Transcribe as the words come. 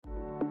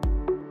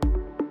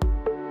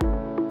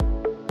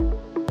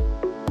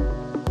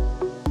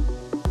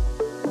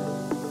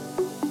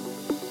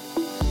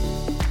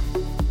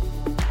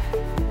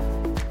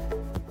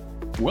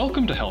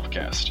Welcome to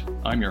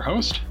HealthCast. I'm your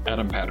host,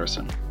 Adam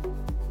Patterson.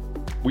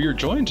 We are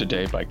joined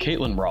today by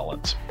Caitlin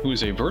Rollins, who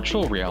is a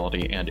virtual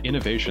reality and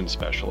innovation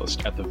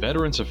specialist at the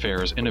Veterans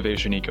Affairs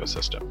Innovation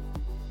Ecosystem.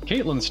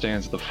 Caitlin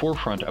stands at the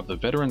forefront of the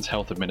Veterans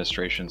Health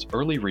Administration's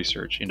early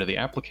research into the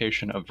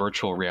application of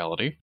virtual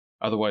reality,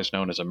 otherwise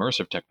known as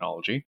immersive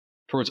technology,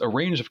 towards a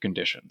range of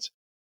conditions.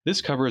 This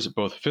covers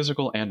both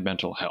physical and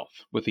mental health,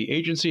 with the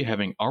agency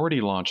having already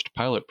launched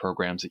pilot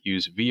programs that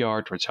use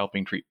VR towards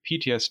helping treat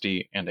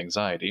PTSD and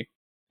anxiety,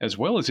 as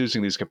well as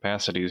using these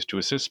capacities to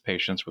assist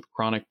patients with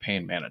chronic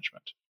pain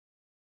management.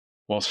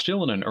 While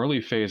still in an early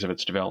phase of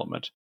its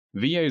development,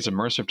 VA's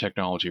immersive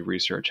technology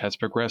research has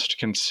progressed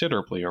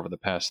considerably over the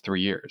past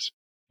 3 years,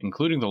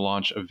 including the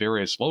launch of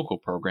various local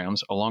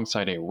programs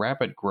alongside a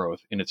rapid growth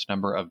in its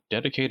number of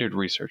dedicated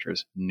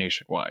researchers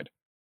nationwide.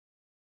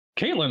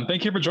 Caitlin,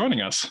 thank you for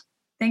joining us.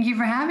 Thank you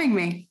for having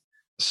me.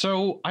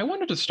 So I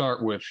wanted to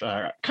start with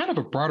kind of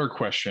a broader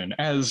question.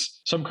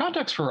 As some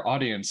context for our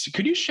audience,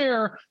 could you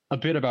share a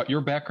bit about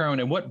your background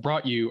and what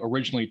brought you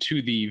originally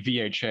to the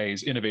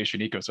VHA's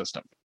innovation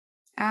ecosystem?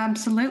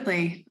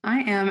 Absolutely. I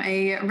am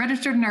a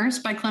registered nurse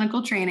by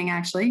clinical training,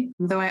 actually,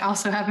 though I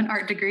also have an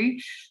art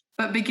degree,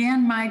 but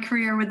began my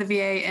career with the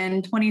VA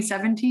in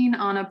 2017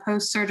 on a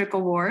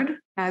post-surgical ward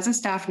as a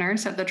staff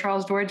nurse at the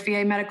Charles George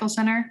VA Medical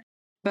Center.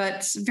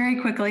 But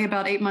very quickly,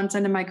 about 8 months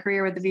into my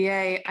career with the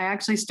VA, I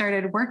actually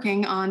started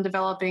working on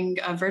developing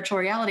a virtual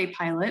reality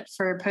pilot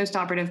for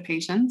post-operative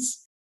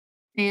patients.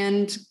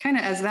 And kind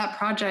of as that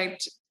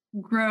project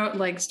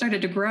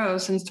started to grow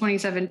since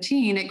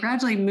 2017, it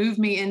gradually moved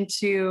me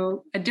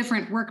into a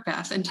different work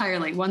path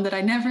entirely, one that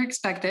I never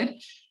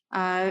expected.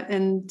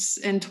 And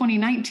in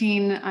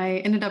 2019, I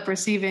ended up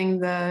receiving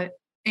the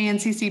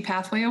ANCC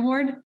Pathway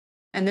Award,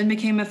 and then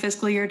became a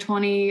fiscal year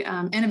 20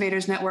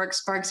 Innovators Network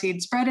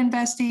SparkSeed Spread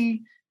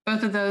investee.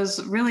 Both of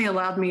those really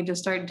allowed me to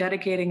start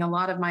dedicating a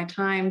lot of my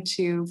time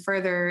to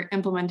further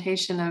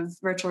implementation of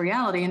virtual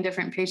reality in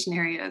different patient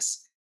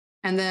areas.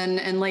 And then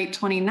in late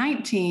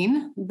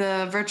 2019,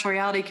 the virtual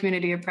reality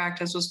community of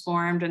practice was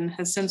formed and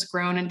has since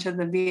grown into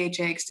the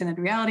VHA Extended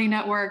Reality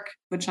Network,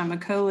 which I'm a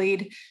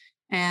co-lead.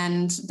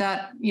 And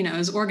that,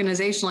 is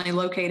organizationally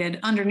located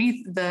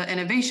underneath the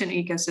innovation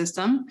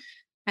ecosystem.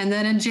 And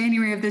then in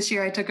January of this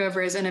year, I took over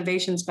as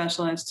innovation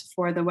specialist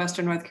for the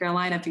Western North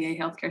Carolina VA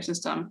healthcare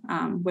system,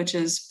 which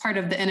is part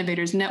of the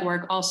Innovators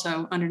Network,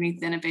 also underneath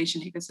the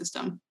innovation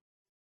ecosystem.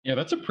 Yeah,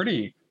 that's a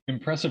pretty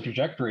impressive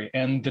trajectory.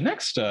 And the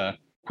next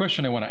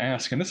question I want to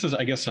ask, and this is,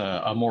 I guess,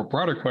 a more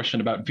broader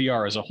question about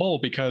VR as a whole,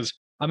 because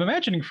I'm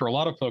imagining for a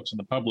lot of folks in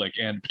the public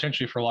and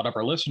potentially for a lot of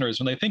our listeners,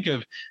 when they think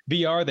of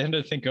VR, they tend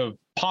to think of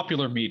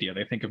popular media.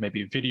 They think of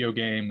maybe video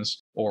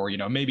games or,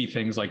 maybe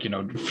things like,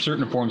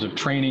 certain forms of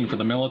training for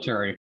the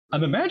military.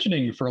 I'm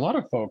imagining for a lot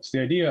of folks, the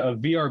idea of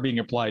VR being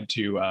applied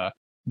to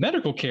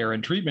medical care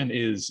and treatment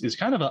is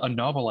kind of a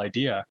novel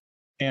idea.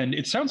 And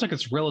it sounds like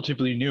it's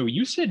relatively new.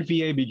 You said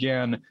VA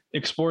began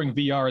exploring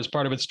VR as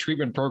part of its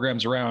treatment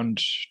programs around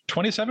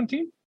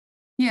 2017?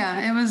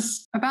 Yeah, it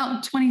was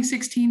about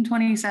 2016,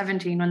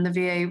 2017 when the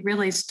VA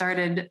really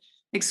started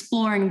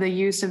exploring the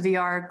use of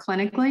VR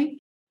clinically.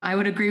 I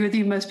would agree with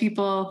you. Most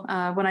people,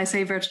 when I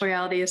say virtual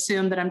reality,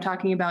 assume that I'm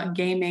talking about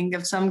gaming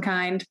of some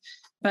kind.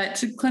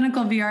 But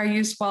clinical VR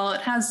use, while it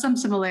has some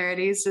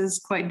similarities, is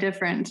quite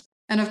different.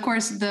 And of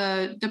course,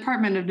 the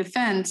Department of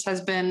Defense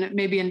has been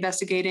maybe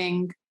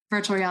investigating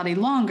virtual reality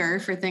longer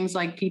for things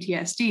like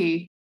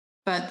PTSD.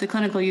 But the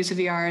clinical use of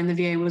VR in the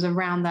VA was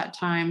around that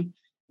time.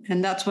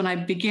 And that's when I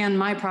began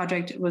my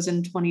project. It was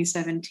in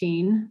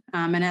 2017.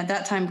 And at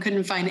that time,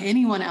 couldn't find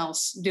anyone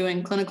else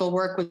doing clinical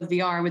work with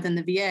VR within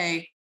the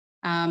VA.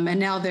 And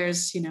now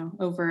there's,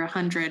 over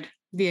 100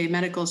 VA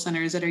medical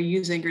centers that are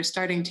using or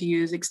starting to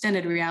use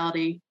extended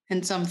reality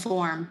in some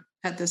form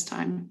at this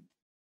time.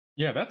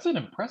 Yeah, that's an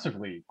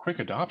impressively quick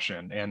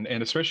adoption, and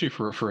especially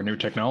for a new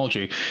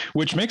technology,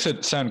 which makes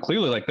it sound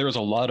clearly like there was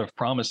a lot of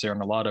promise there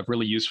and a lot of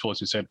really useful, as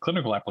you said,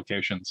 clinical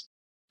applications.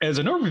 As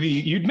an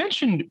overview, you'd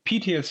mentioned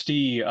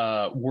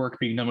PTSD work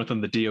being done within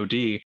the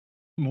DoD.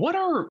 What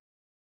are,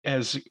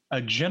 as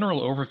a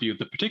general overview,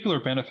 the particular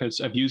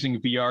benefits of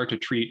using VR to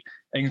treat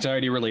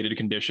anxiety-related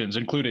conditions,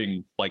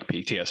 including like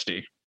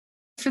PTSD?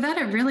 For that,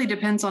 it really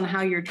depends on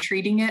how you're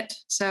treating it.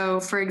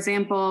 So, for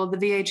example, the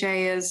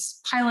VHA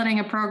is piloting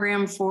a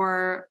program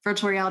for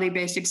virtual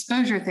reality-based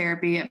exposure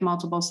therapy at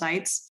multiple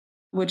sites,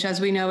 which,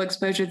 as we know,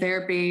 exposure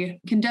therapy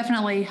can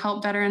definitely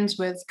help veterans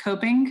with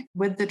coping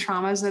with the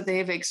traumas that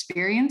they've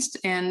experienced.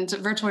 And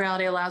virtual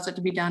reality allows it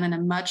to be done in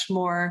a much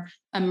more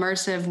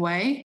immersive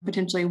way,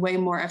 potentially way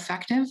more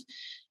effective.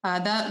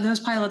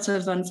 Those pilots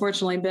have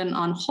unfortunately been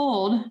on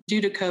hold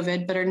due to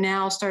COVID, but are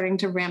now starting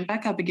to ramp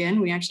back up again.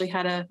 We actually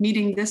had a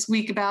meeting this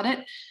week about it.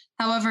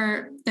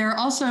 However, there are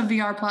also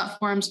VR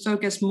platforms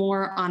focused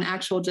more on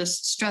actual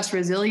just stress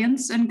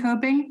resilience and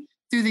coping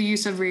through the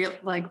use of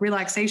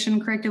relaxation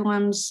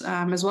curriculums,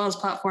 as well as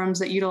platforms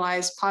that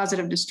utilize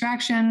positive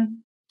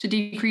distraction to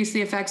decrease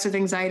the effects of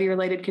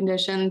anxiety-related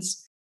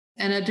conditions.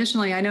 And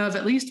additionally, I know of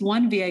at least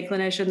one VA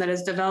clinician that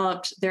has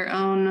developed their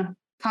own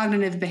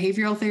cognitive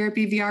behavioral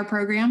therapy VR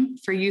program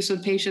for use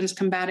with patients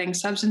combating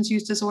substance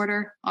use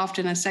disorder,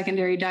 often a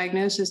secondary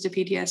diagnosis to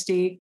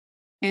PTSD.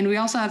 And we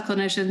also have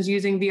clinicians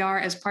using VR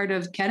as part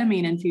of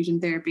ketamine infusion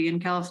therapy in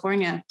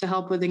California to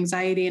help with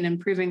anxiety and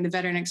improving the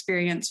veteran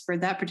experience for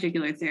that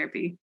particular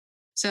therapy.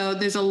 So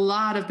there's a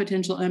lot of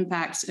potential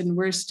impacts, and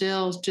we're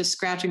still just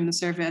scratching the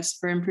surface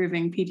for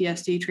improving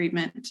PTSD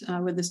treatment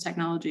with this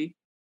technology.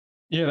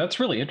 Yeah, that's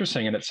really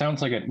interesting. And it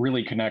sounds like it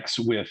really connects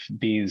with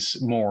these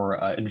more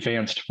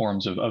advanced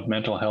forms of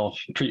mental health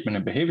treatment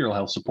and behavioral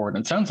health support.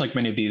 And it sounds like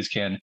many of these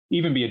can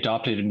even be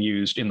adopted and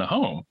used in the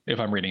home, if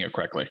I'm reading it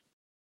correctly.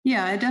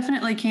 Yeah, it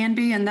definitely can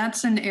be. And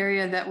that's an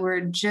area that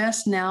we're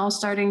just now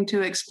starting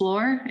to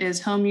explore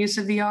is home use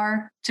of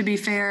VR. To be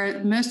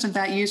fair, most of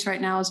that use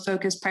right now is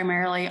focused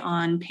primarily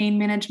on pain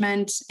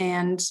management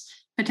and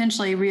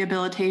potentially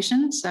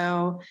rehabilitation.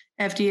 So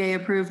FDA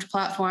approved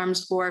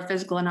platforms for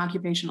physical and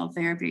occupational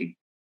therapy.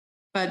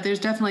 But there's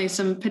definitely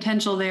some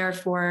potential there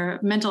for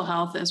mental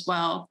health as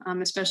well,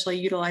 especially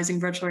utilizing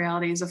virtual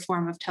reality as a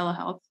form of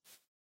telehealth.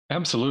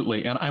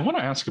 Absolutely. And I want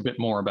to ask a bit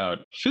more about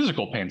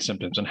physical pain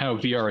symptoms and how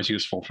VR is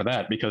useful for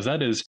that, because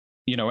that is,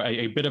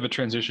 a bit of a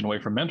transition away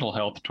from mental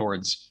health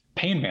towards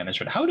pain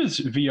management. How does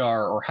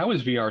VR or how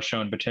has VR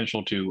shown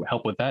potential to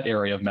help with that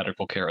area of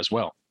medical care as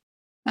well?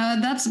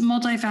 That's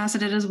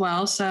multifaceted as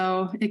well.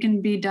 So it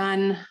can be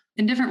done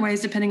in different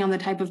ways depending on the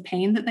type of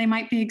pain that they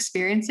might be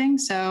experiencing.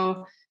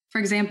 So, for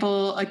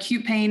example,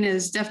 acute pain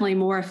is definitely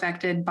more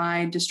affected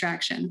by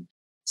distraction.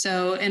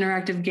 So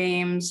interactive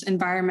games,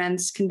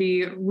 environments can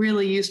be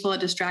really useful at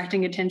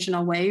distracting attention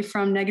away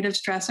from negative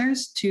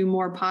stressors to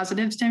more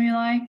positive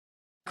stimuli.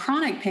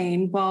 Chronic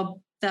pain,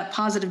 while that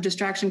positive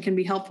distraction can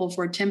be helpful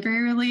for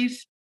temporary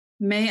relief,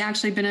 may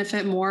actually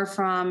benefit more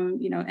from,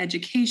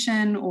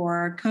 education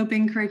or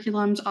coping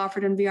curriculums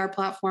offered in VR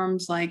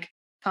platforms like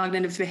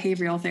cognitive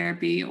behavioral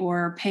therapy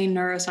or pain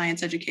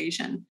neuroscience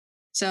education.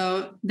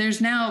 So there's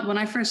now, when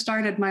I first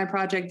started my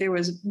project, there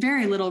was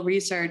very little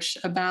research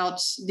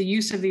about the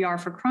use of VR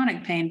for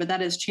chronic pain, but that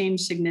has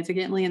changed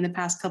significantly in the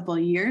past couple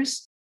of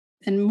years.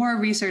 And more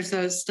research,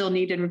 though, is still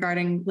needed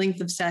regarding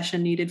length of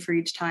session needed for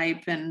each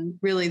type and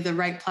really the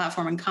right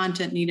platform and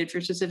content needed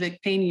for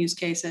specific pain use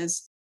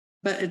cases.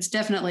 But it's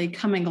definitely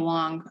coming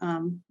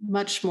along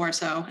much more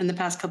so in the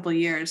past couple of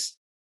years.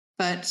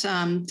 But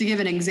to give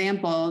an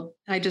example,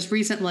 I just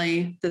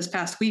recently, this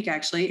past week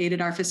actually,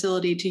 aided our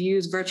facility to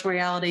use virtual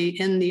reality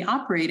in the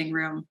operating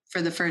room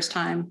for the first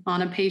time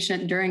on a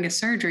patient during a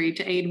surgery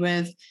to aid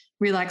with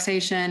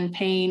relaxation,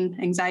 pain,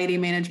 anxiety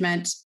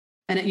management.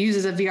 And it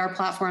uses a VR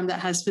platform that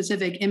has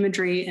specific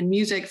imagery and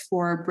music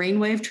for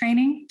brainwave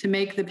training to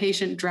make the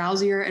patient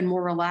drowsier and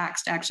more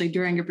relaxed actually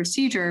during a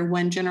procedure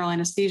when general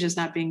anesthesia is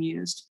not being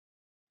used.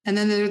 And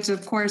then there's,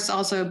 of course,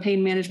 also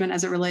pain management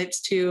as it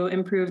relates to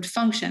improved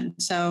function.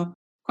 So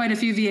quite a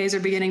few VAs are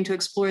beginning to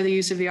explore the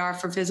use of VR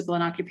for physical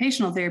and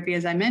occupational therapy,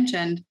 as I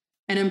mentioned.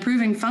 And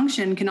improving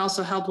function can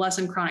also help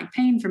lessen chronic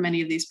pain for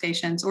many of these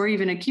patients or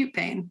even acute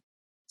pain.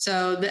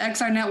 So the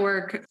XR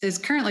network is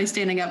currently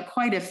standing up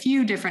quite a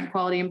few different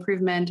quality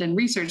improvement and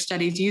research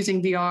studies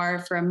using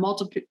VR for a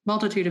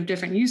multitude of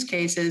different use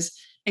cases,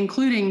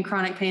 including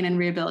chronic pain and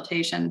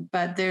rehabilitation.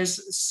 But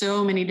there's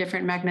so many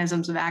different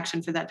mechanisms of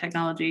action for that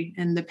technology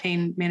in the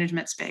pain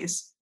management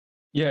space.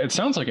 Yeah, it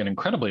sounds like an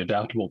incredibly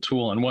adaptable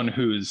tool and one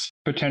whose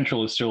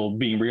potential is still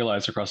being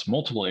realized across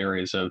multiple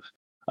areas of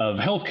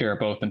healthcare,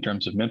 both in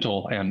terms of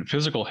mental and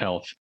physical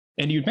health.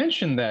 And you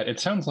mentioned that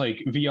it sounds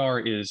like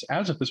VR is,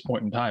 as of this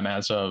point in time,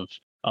 as of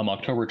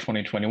October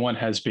 2021,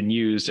 has been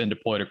used and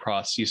deployed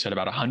across, you said,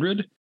 about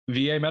 100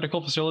 VA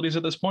medical facilities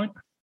at this point?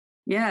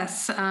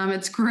 Yes,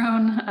 it's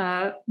grown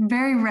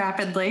very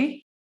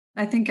rapidly.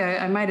 I think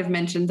I might have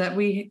mentioned that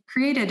we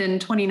created in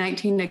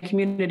 2019 a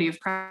community of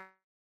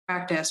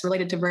practice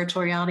related to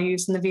virtual reality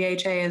use in the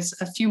VHA as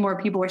a few more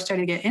people were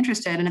starting to get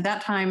interested. And at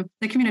that time,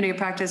 the community of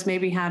practice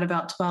maybe had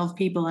about 12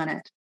 people in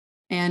it.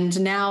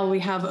 And now we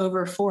have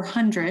over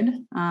 400,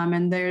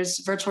 and there's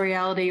virtual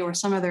reality or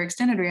some other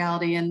extended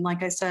reality. And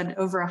like I said,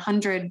 over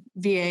 100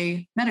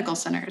 VA medical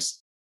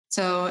centers.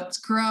 So it's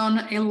grown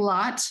a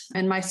lot.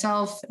 And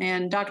myself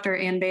and Dr.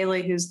 Ann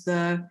Bailey, who's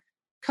the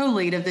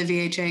co-lead of the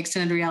VHA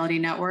Extended Reality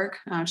Network,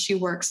 she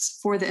works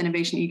for the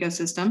innovation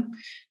ecosystem.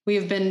 We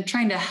have been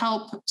trying to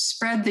help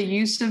spread the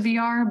use of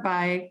VR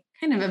by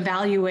kind of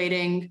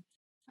evaluating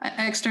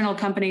external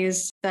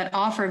companies that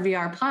offer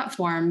VR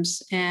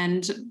platforms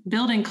and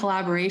building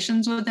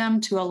collaborations with them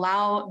to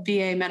allow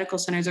VA medical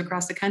centers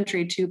across the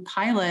country to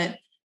pilot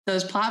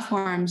those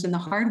platforms and the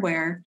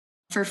hardware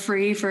for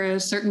free for a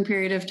certain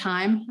period of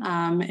time,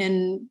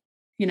 and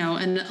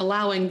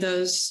allowing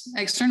those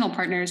external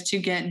partners to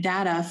get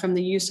data from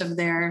the use of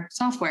their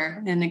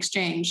software in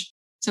exchange.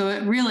 So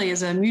it really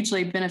is a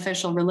mutually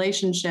beneficial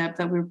relationship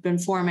that we've been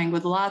forming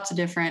with lots of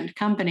different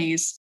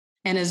companies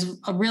and has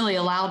really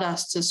allowed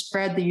us to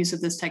spread the use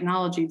of this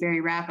technology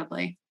very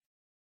rapidly.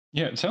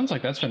 Yeah, it sounds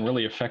like that's been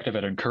really effective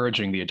at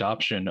encouraging the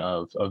adoption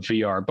of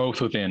VR, both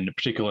within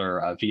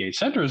particular VA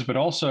centers, but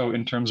also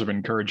in terms of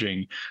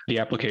encouraging the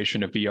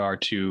application of VR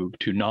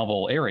to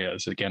novel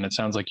areas. Again, it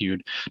sounds like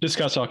you'd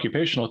discuss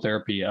occupational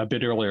therapy a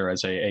bit earlier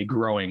as a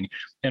growing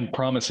and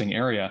promising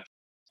area.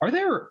 Are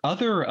there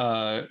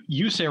other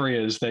use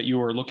areas that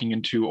you are looking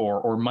into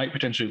or might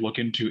potentially look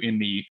into in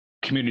the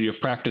community of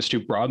practice to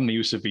broaden the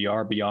use of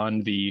VR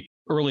beyond the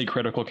early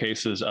critical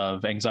cases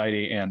of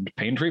anxiety and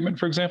pain treatment,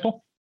 for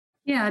example?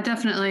 Yeah,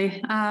 definitely.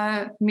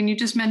 You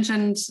just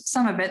mentioned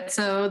some of it.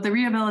 So the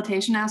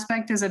rehabilitation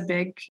aspect is a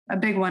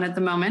big one at the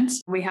moment.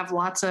 We have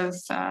lots of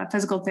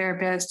physical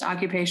therapists,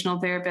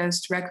 occupational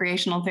therapists,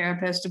 recreational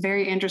therapists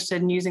very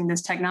interested in using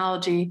this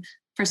technology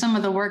for some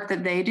of the work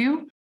that they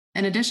do.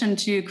 In addition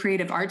to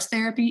creative arts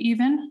therapy,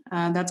 even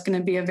that's going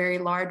to be a very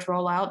large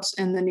rollout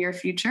in the near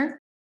future.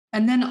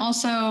 And then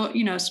also,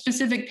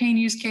 specific pain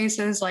use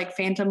cases like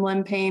phantom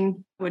limb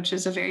pain, which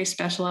is a very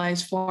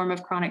specialized form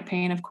of chronic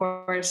pain, of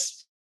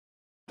course.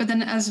 But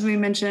then, as we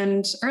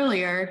mentioned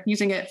earlier,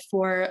 using it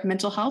for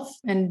mental health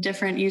and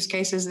different use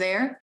cases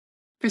there.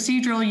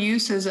 Procedural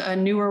use is a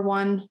newer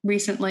one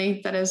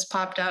recently that has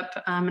popped up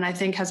and I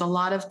think has a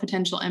lot of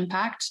potential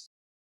impact.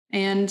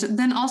 And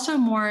then also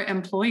more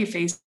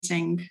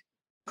employee-facing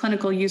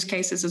clinical use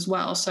cases as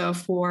well. So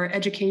for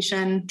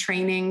education,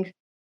 training,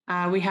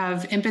 we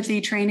have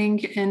empathy training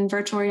in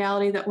virtual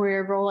reality that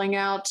we're rolling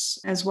out,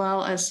 as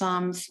well as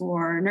some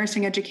for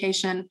nursing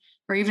education,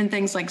 or even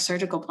things like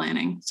surgical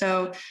planning.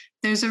 So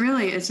the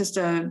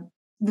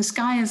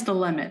sky is the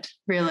limit,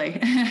 really,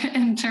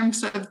 in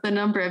terms of the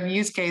number of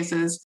use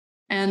cases.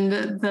 And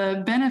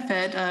the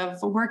benefit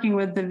of working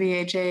with the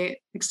VHA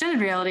Extended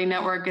Reality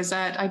Network is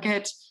that I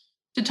get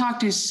to talk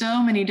to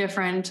so many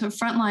different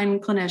frontline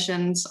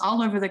clinicians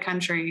all over the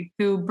country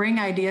who bring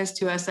ideas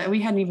to us that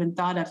we hadn't even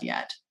thought of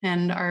yet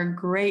and are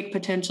great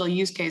potential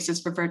use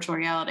cases for virtual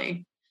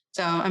reality.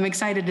 So I'm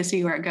excited to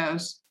see where it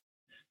goes.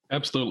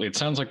 Absolutely. It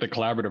sounds like the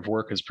collaborative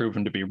work has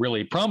proven to be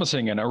really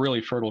promising and a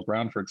really fertile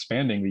ground for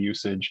expanding the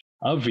usage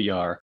of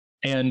VR.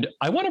 And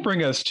I want to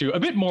bring us to a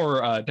bit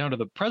more down to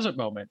the present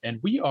moment. And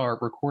we are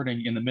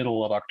recording in the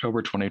middle of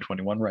October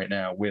 2021 right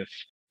now with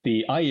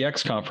the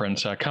IEX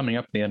conference coming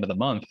up at the end of the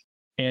month.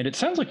 And it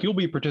sounds like you'll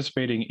be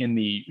participating in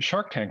the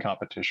Shark Tank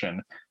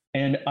competition.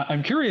 And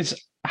I'm curious,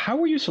 how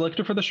were you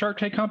selected for the Shark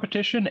Tank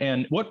competition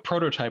and what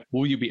prototype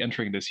will you be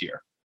entering this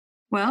year?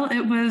 Well,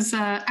 it was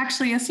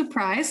actually a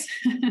surprise.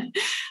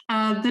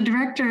 The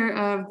director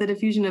of the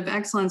Diffusion of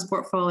Excellence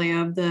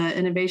portfolio of the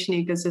innovation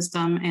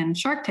ecosystem and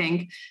Shark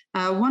Tank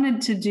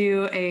wanted to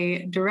do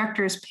a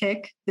director's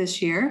pick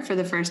this year for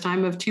the first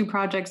time of two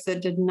projects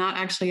that did not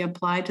actually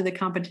apply to the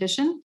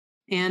competition.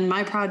 And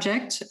my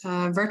project,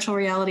 Virtual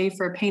Reality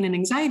for Pain and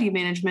Anxiety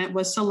Management,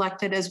 was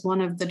selected as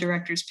one of the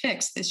director's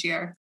picks this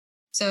year.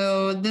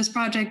 So this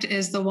project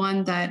is the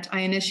one that I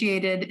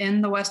initiated in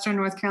the Western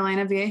North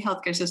Carolina VA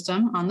healthcare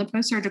system on the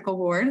post-surgical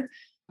ward,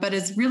 but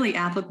it's really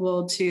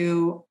applicable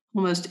to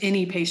almost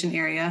any patient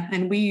area.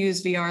 And we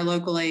use VR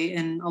locally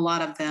in a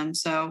lot of them.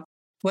 So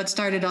what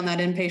started on that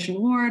inpatient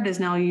ward is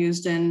now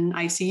used in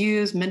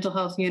ICUs, mental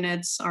health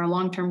units, our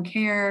long-term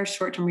care,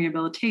 short-term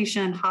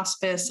rehabilitation,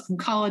 hospice,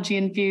 oncology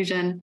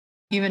infusion,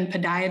 even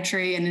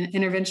podiatry and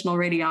interventional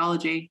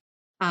radiology.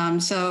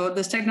 So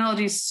this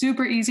technology is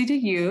super easy to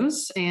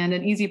use and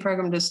an easy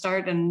program to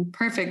start and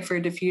perfect for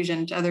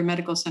diffusion to other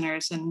medical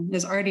centers and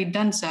has already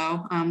done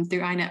so through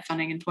INET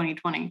funding in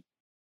 2020.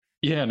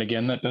 Yeah, and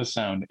again, that does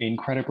sound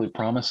incredibly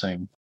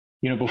promising.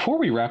 Before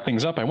we wrap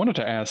things up, I wanted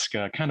to ask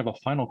kind of a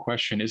final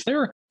question. Is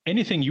there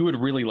anything you would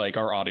really like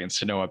our audience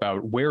to know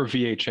about where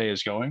VHA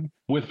is going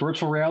with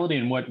virtual reality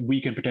and what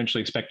we can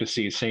potentially expect to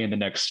see, say, in the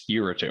next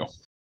year or two?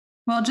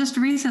 Well, just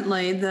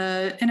recently,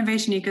 the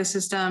innovation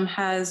ecosystem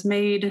has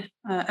made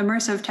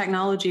immersive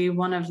technology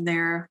one of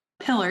their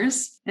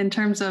pillars in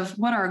terms of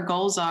what our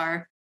goals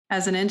are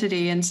as an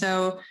entity. And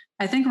so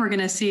I think we're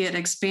going to see it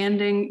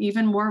expanding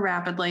even more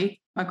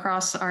rapidly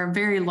across our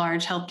very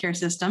large healthcare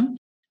system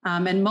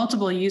and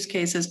multiple use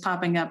cases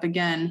popping up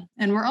again.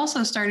 And we're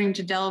also starting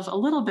to delve a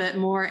little bit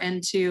more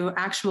into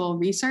actual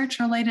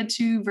research related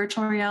to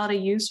virtual reality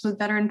use with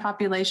veteran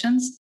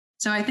populations.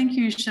 So I think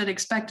you should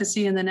expect to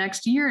see in the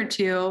next year or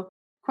two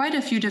quite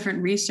a few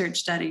different research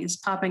studies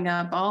popping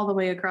up all the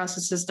way across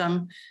the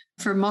system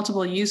for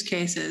multiple use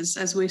cases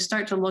as we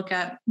start to look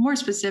at more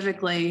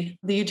specifically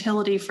the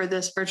utility for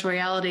this virtual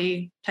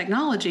reality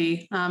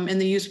technology in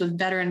the use with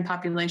veteran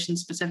populations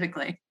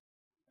specifically.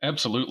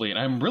 Absolutely. And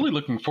I'm really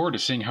looking forward to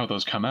seeing how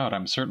those come out.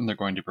 I'm certain they're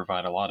going to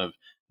provide a lot of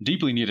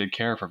deeply needed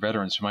care for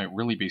veterans who might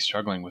really be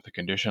struggling with a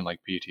condition like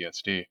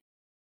PTSD.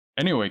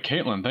 Anyway,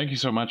 Caitlin, thank you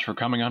so much for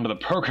coming onto the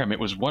program. It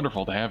was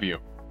wonderful to have you.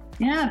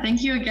 Yeah,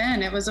 thank you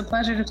again. It was a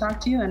pleasure to talk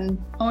to you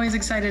and always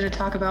excited to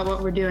talk about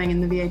what we're doing in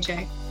the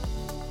VHA.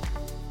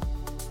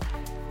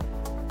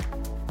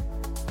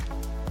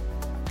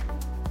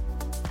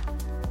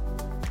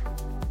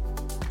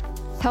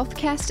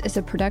 HealthCast is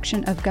a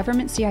production of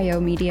Government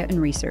CIO Media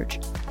and Research.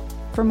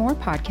 For more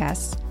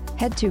podcasts,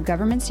 head to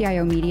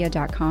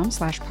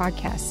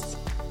governmentciomedia.com/podcasts.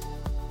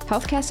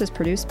 Healthcast is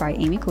produced by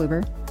Amy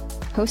Kluber,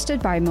 hosted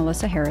by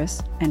Melissa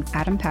Harris and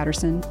Adam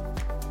Patterson.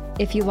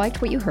 If you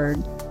liked what you heard,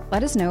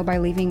 let us know by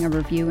leaving a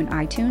review in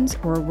iTunes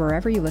or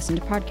wherever you listen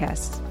to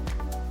podcasts.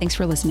 Thanks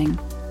for listening.